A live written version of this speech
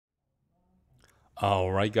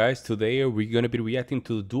Alright guys, today we're going to be reacting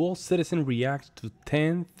to Dual Citizen reacts to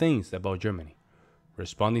 10 things about Germany,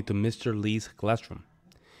 responding to Mr. Lee's classroom.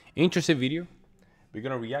 Interesting video. We're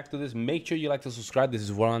going to react to this. Make sure you like to subscribe. This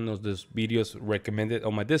is one of those videos recommended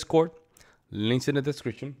on my Discord. Links in the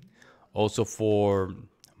description. Also for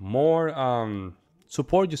more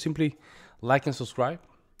support, you simply like and subscribe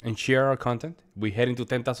and share our content. We're heading to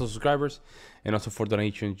 10,000 subscribers. And also for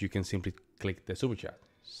donations, you can simply click the super chat.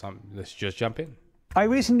 Let's just jump in. I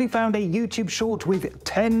recently found a YouTube short with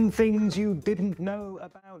 10 things you didn't know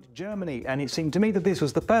about Germany, and it seemed to me that this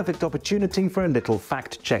was the perfect opportunity for a little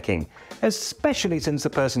fact-checking, especially since the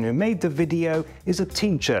person who made the video is a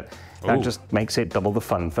teacher. That just makes it double the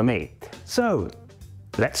fun for me. So,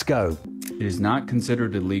 let's go. It is not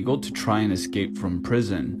considered illegal to try and escape from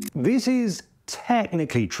prison. This is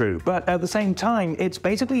technically true, but at the same time, it's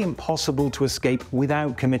basically impossible to escape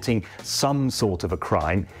without committing some sort of a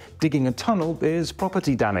crime. Digging a tunnel is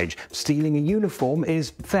property damage. Stealing a uniform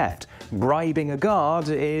is theft. Bribing a guard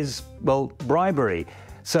is, well, bribery.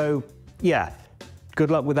 So, yeah,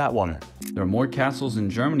 good luck with that one. There are more castles in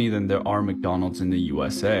Germany than there are McDonald's in the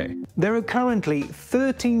USA. There are currently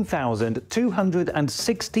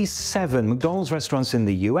 13,267 McDonald's restaurants in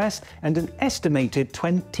the US and an estimated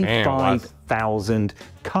 25,000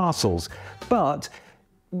 castles. But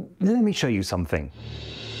let me show you something.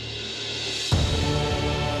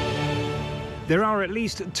 There are at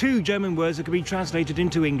least two German words that can be translated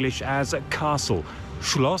into English as castle.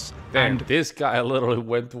 Schloss. Damn, this guy literally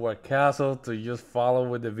went to a castle to just follow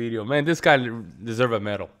with the video. Man, this guy deserves a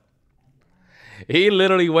medal. He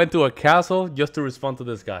literally went to a castle just to respond to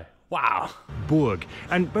this guy. Wow. Burg.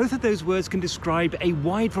 And both of those words can describe a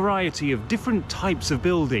wide variety of different types of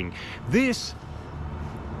building. This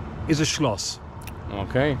is a Schloss.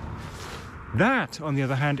 Okay. That, on the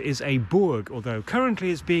other hand, is a Burg, although currently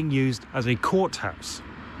it's being used as a courthouse.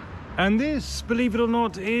 And this, believe it or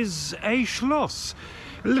not, is a Schloss.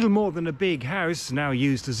 A little more than a big house, now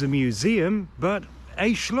used as a museum, but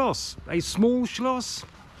a Schloss. A small Schloss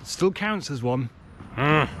still counts as one.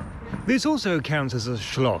 This also counts as a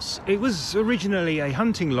Schloss. It was originally a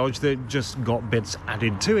hunting lodge that just got bits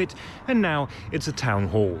added to it, and now it's a town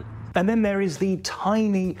hall. And then there is the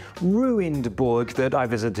tiny, ruined Burg that I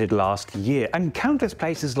visited last year, and countless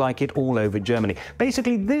places like it all over Germany.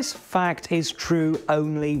 Basically, this fact is true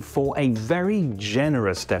only for a very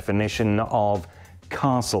generous definition of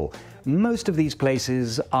castle. Most of these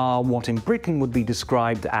places are what in Britain would be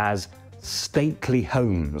described as stately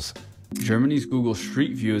homes. Germany's Google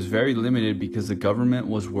Street View is very limited because the government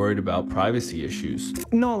was worried about privacy issues.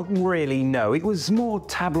 Not really, no. It was more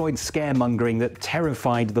tabloid scaremongering that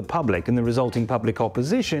terrified the public, and the resulting public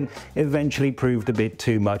opposition eventually proved a bit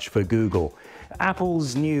too much for Google.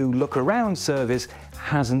 Apple's new Look Around service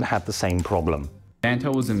hasn't had the same problem.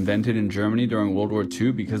 Fanta was invented in Germany during World War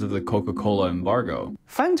II because of the Coca-Cola embargo.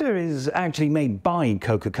 Fanta is actually made by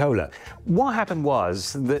Coca-Cola. What happened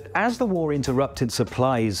was that as the war interrupted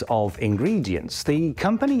supplies of ingredients, the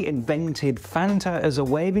company invented Fanta as a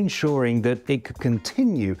way of ensuring that it could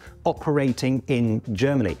continue operating in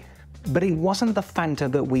Germany. But it wasn't the Fanta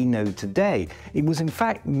that we know today. It was in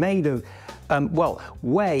fact made of,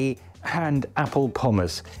 whey and apple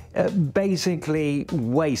pommes, basically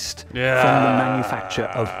waste from the manufacture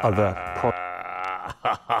of other products.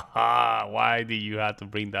 Why do you have to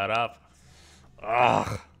bring that up?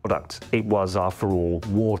 It was, after all,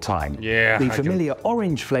 wartime. Yeah, the familiar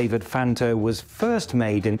orange-flavored Fanta was first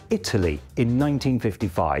made in Italy in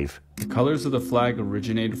 1955. The colors of the flag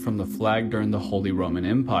originated from the flag during the Holy Roman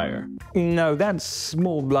Empire. No, that's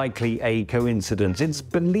more likely a coincidence. It's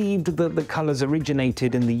believed that the colors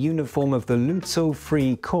originated in the uniform of the Lutzow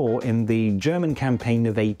Free Corps in the German campaign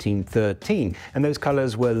of 1813, and those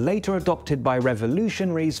colors were later adopted by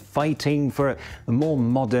revolutionaries fighting for a more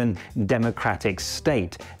modern democratic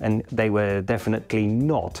state, and they were definitely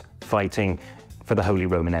not fighting for the Holy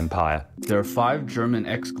Roman Empire. There are 5 German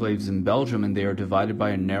exclaves in Belgium, and they are divided by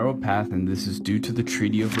a narrow path, and this is due to the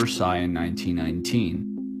Treaty of Versailles in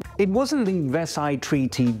 1919. It wasn't the Versailles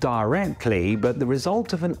Treaty directly, but the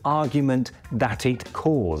result of an argument that it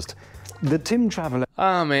caused. The Tim Traveller...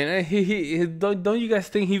 Ah, man, don't you guys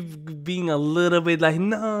think he's being a little bit like,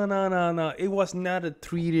 no, it was not a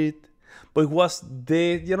treaty, but it was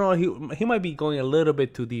this, you know, he might be going a little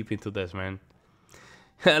bit too deep into this, man.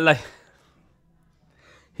 Like...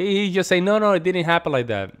 He just say, no, it didn't happen like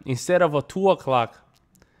that. Instead of a 2 o'clock,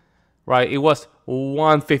 right, it was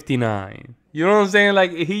 1:59. You know what I'm saying?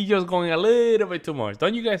 Like, he just going a little bit too much.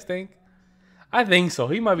 Don't you guys think? I think so.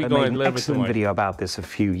 He might be I going made a an little bit too excellent much. video about this a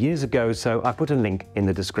few years ago, so I put a link in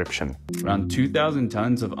the description. Around 2,000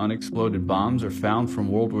 tons of unexploded bombs are found from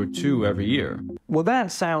World War II every year. Well,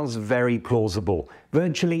 that sounds very plausible.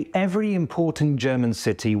 Virtually every important German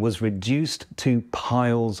city was reduced to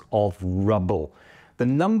piles of rubble. The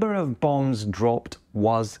number of bombs dropped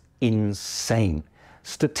was insane.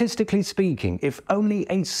 Statistically speaking, if only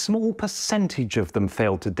a small percentage of them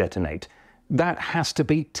failed to detonate, that has to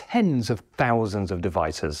be tens of thousands of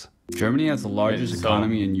devices. Germany has the largest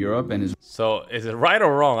economy in Europe and is So is it right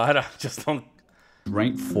or wrong? Just don't.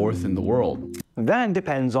 ranked 4th in the world. That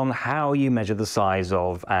depends on how you measure the size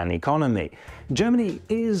of an economy. Germany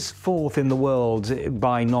is 4th in the world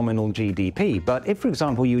by nominal GDP, but if, for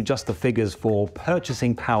example, you adjust the figures for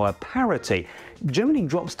purchasing power parity, Germany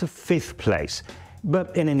drops to 5th place.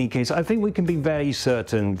 But in any case, I think we can be very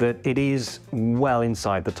certain that it is well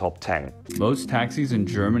inside the top 10. Most taxis in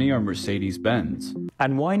Germany are Mercedes-Benz.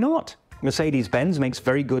 And why not? Mercedes-Benz makes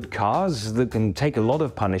very good cars that can take a lot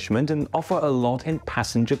of punishment and offer a lot in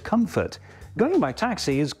passenger comfort. Going by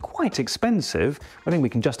taxi is quite expensive. I think we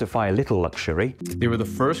can justify a little luxury. They were the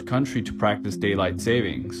first country to practice daylight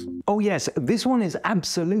savings. Oh yes, this one is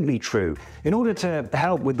absolutely true. In order to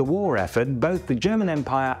help with the war effort, both the German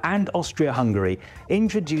Empire and Austria-Hungary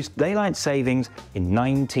introduced daylight savings in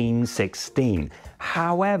 1916.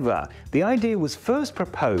 However, the idea was first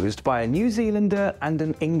proposed by a New Zealander and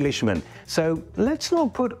an Englishman, so let's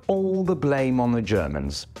not put all the blame on the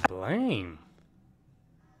Germans. Blame?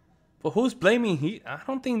 But who's blaming he? I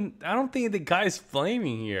don't think the guy's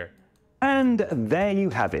blaming here. And there you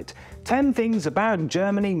have it. 10 things about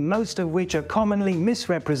Germany, most of which are commonly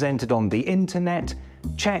misrepresented on the internet,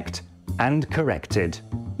 checked and corrected.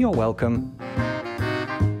 You're welcome.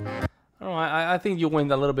 I don't know. I think you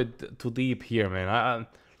went a little bit too deep here, man.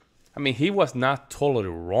 I mean, he was not totally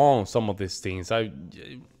wrong. Some of these things, I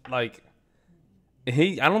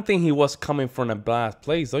don't think he was coming from a bad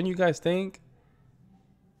place. Don't you guys think?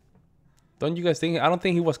 Don't you guys think? I don't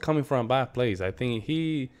think he was coming from a bad place. I think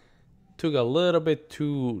he took a little bit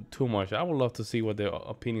too much. I would love to see what the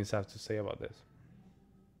opinions have to say about this.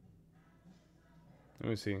 Let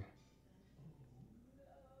me see.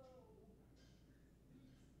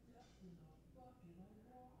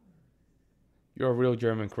 You're a real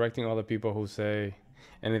German. Correcting other people who say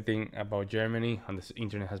anything about Germany on the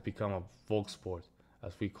internet has become a Volkssport,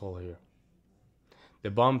 as we call it here. The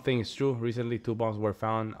bomb thing is true. Recently, 2 bombs were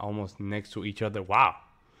found almost next to each other. Wow.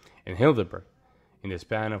 In Hildeberg. In the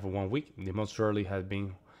span of 1 week. The most surely has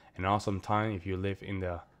been an awesome time if you live in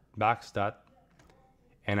the Backstadt.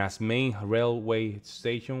 And as main railway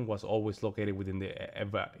station was always located within the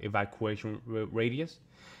evacuation radius.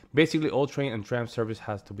 Basically, all train and tram service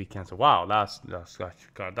has to be canceled. Wow, that's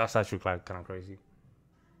actually kind of crazy.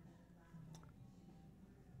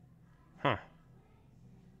 Huh.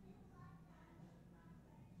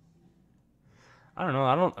 I don't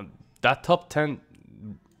know. That top 10,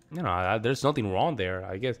 you know, there's nothing wrong there,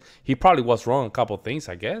 I guess. He probably was wrong a couple of things,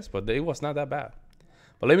 I guess, but it was not that bad.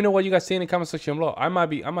 But let me know what you guys see in the comment section below. I might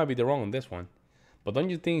be the wrong on this one. But don't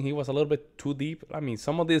you think he was a little bit too deep? I mean,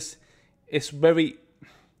 some of this is very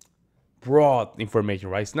broad information,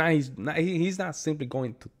 right? He's not simply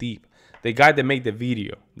going too deep. The guy that made the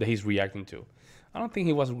video that he's reacting to, I don't think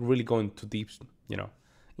he was really going too deep, you know,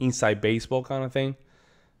 inside baseball kind of thing.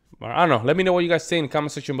 I don't know. Let me know what you guys say in the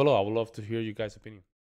comment section below. I would love to hear you guys' opinion.